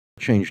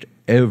changed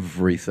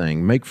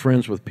everything. Make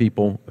friends with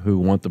people who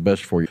want the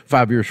best for you.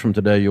 5 years from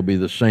today, you'll be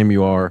the same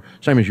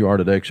as you are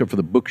today, except for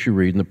the books you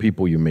read and the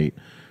people you meet.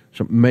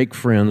 So make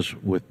friends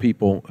with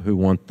people who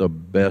want the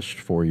best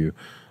for you.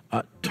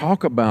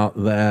 Talk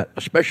about that,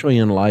 especially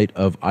in light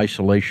of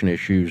isolation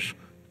issues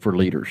for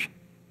leaders.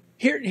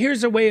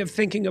 Here's a way of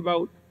thinking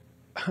about,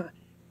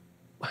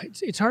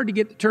 it's hard to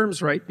get the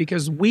terms right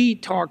because we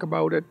talk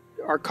about it,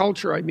 our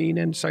culture,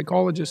 and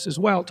psychologists as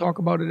well, talk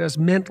about it as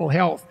mental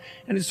health.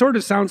 And it sort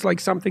of sounds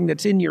like something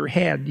that's in your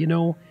head,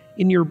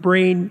 in your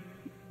brain.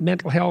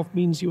 Mental health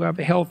means you have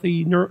a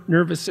healthy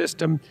nervous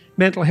system.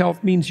 Mental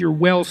health means you're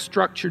well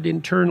structured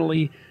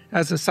internally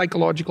as a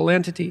psychological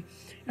entity.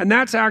 And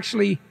that's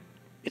actually,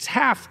 it's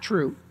half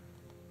true.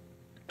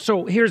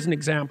 So here's an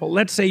example.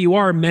 Let's say you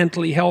are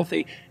mentally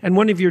healthy and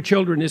one of your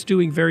children is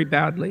doing very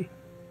badly.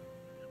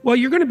 Well,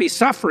 you're going to be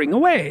suffering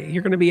away.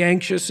 You're going to be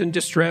anxious and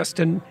distressed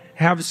and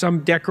have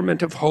some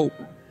decrement of hope.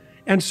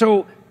 And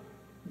so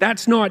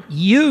that's not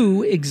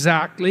you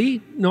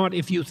exactly, not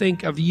if you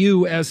think of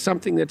you as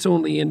something that's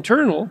only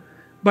internal,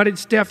 but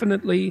it's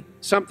definitely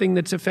something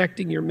that's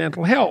affecting your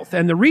mental health.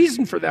 And the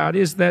reason for that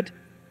is that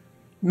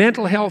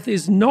mental health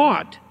is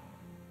not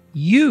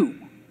you.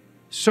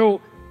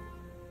 So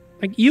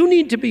you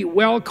need to be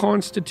well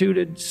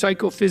constituted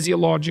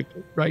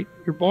psychophysiologically, right?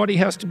 Your body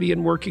has to be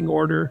in working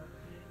order,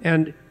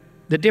 and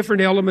the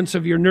different elements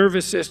of your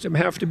nervous system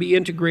have to be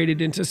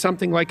integrated into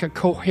something like a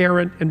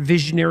coherent and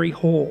visionary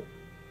whole.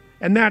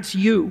 And that's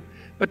you.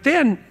 But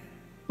then,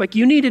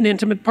 you need an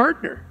intimate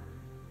partner.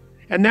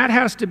 And that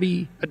has to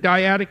be a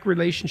dyadic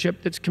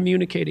relationship that's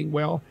communicating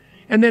well.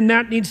 And then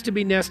that needs to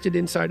be nested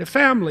inside a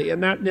family.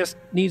 And that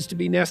needs to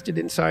be nested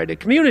inside a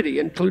community,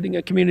 including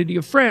a community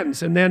of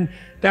friends. And then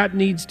that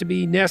needs to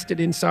be nested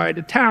inside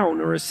a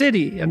town or a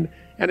city and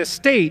a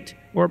state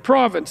or a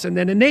province and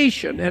then a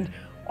nation. And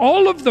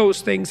all of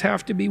those things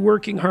have to be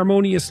working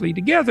harmoniously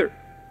together.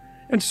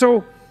 And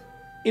so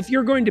if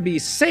you're going to be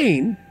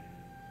sane,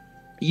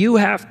 you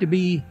have to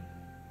be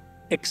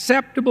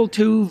acceptable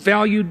to,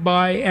 valued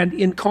by, and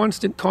in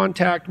constant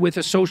contact with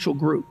a social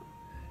group.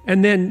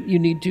 And then you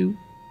need to,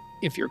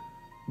 if you're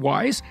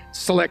wise,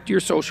 select your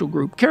social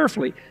group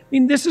carefully.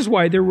 This is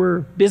why there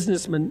were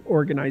businessman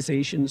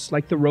organizations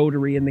like the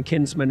Rotary and the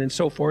Kinsmen and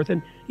so forth.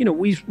 And,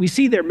 we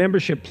see their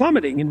membership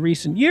plummeting in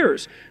recent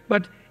years.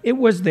 But it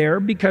was there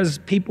because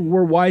people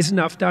were wise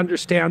enough to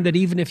understand that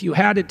even if you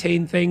had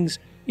attained things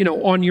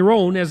on your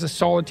own as a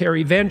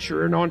solitary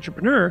venture, an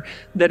entrepreneur,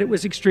 that it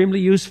was extremely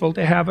useful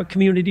to have a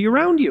community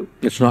around you.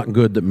 It's not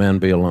good that man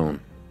be alone.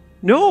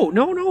 No.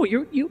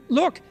 You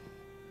look,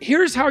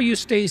 here's how you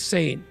stay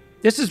sane.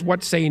 This is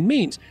what sane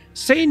means.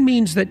 Sane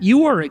means that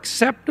you are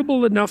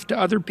acceptable enough to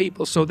other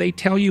people so they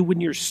tell you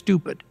when you're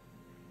stupid.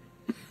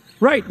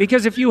 Right,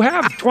 because if you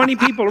have 20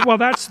 people, well,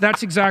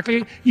 that's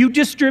exactly, you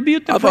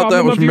distribute the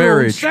problem of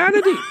your own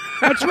sanity.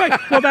 That's right.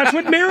 Well, that's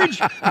what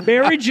marriage,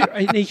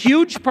 in a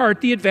huge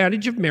part, the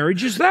advantage of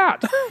marriage is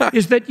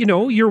that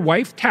your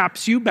wife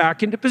taps you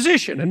back into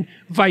position and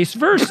vice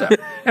versa.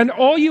 And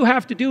all you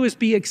have to do is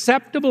be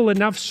acceptable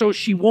enough so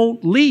she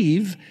won't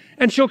leave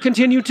and she'll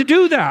continue to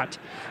do that.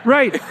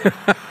 Right.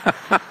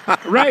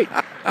 Right.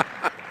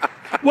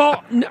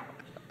 Well,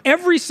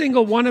 every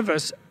single one of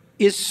us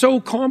is so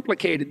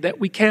complicated that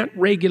we can't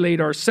regulate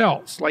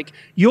ourselves.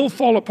 You'll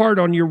fall apart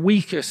on your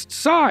weakest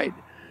side.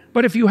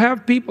 But if you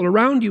have people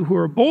around you who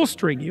are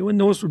bolstering you, and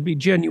those would be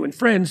genuine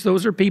friends,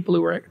 those are people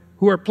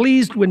who are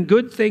pleased when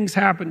good things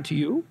happen to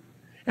you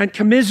and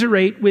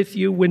commiserate with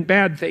you when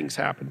bad things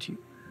happen to you,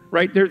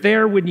 right? They're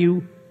there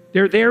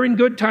in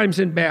good times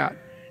and bad.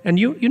 And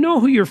you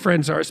know who your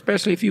friends are,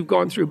 especially if you've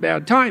gone through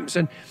bad times.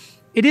 And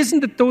it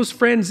isn't that those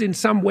friends in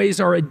some ways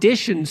are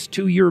additions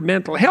to your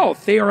mental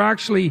health. They are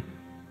actually,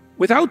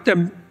 without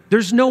them,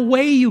 there's no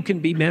way you can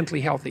be mentally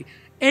healthy.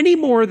 Any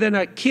more than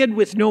a kid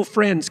with no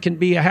friends can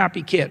be a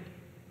happy kid,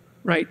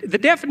 right? The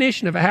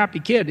definition of a happy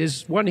kid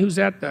is one who's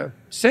at the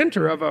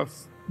center of a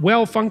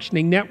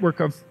well-functioning network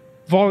of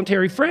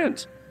voluntary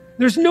friends.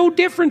 There's no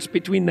difference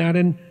between that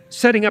and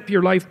setting up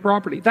your life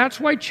properly. That's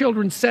why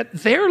children set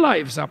their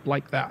lives up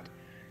like that.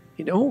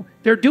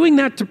 They're doing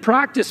that to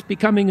practice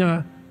becoming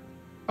a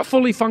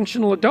fully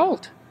functional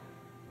adult.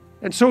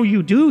 And so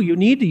you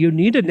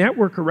need a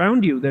network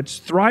around you that's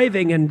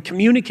thriving and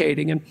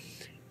communicating. And,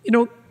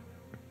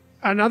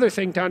 another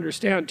thing to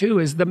understand too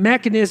is the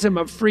mechanism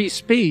of free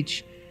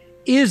speech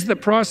is the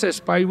process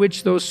by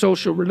which those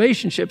social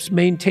relationships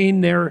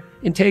maintain their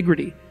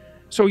integrity.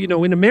 So,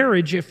 in a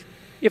marriage,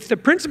 if the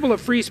principle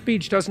of free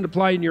speech doesn't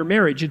apply in your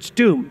marriage, it's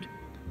doomed.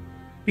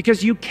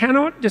 Because you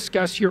cannot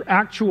discuss your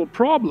actual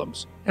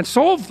problems and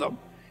solve them.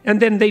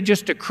 And then they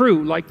just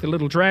accrue, like the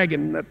little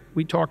dragon that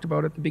we talked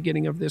about at the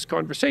beginning of this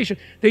conversation.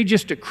 They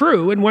just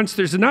accrue, and once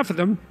there's enough of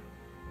them,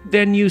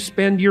 then you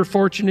spend your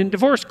fortune in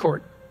divorce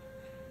court.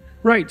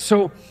 Right,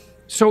 so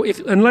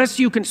unless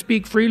you can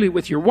speak freely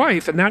with your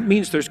wife, and that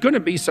means there's going to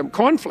be some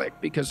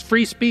conflict, because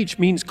free speech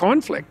means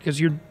conflict,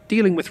 because you're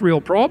dealing with real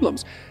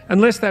problems.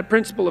 Unless that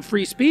principle of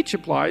free speech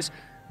applies,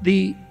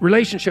 the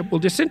relationship will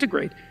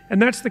disintegrate.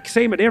 And that's the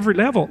same at every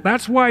level.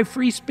 That's why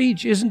free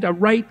speech isn't a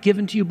right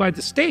given to you by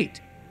the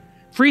state.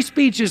 Free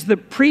speech is the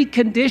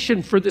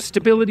precondition for the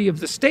stability of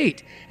the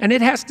state. And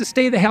it has to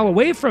stay the hell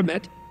away from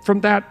it,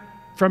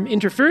 from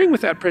interfering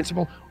with that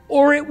principle,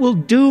 or it will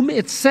doom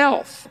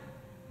itself.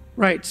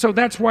 Right? So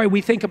that's why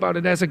we think about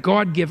it as a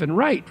God-given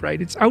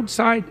right? It's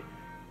outside.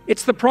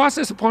 It's the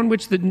process upon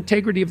which the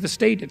integrity of the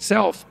state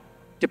itself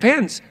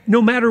depends,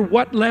 no matter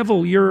what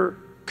level you're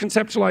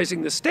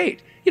conceptualizing the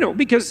state.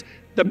 Because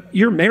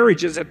your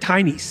marriage is a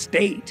tiny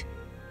state.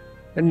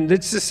 And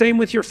it's the same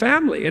with your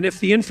family. And if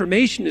the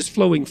information is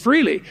flowing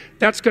freely,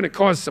 that's going to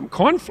cause some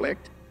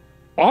conflict,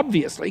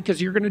 obviously,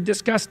 because you're going to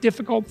discuss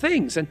difficult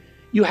things. And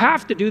you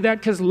have to do that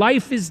because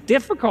life is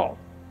difficult.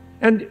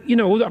 And,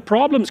 a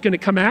problem's going to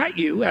come at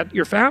you, at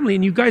your family,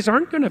 and you guys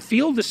aren't going to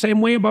feel the same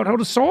way about how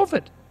to solve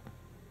it.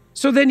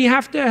 So then you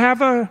have to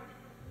have an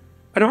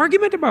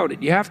argument about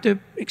it. You have to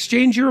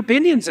exchange your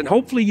opinions, and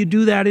hopefully you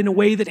do that in a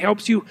way that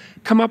helps you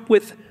come up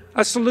with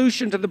a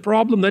solution to the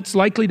problem that's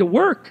likely to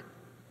work.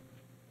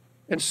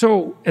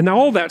 And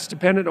all that's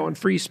dependent on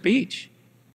free speech.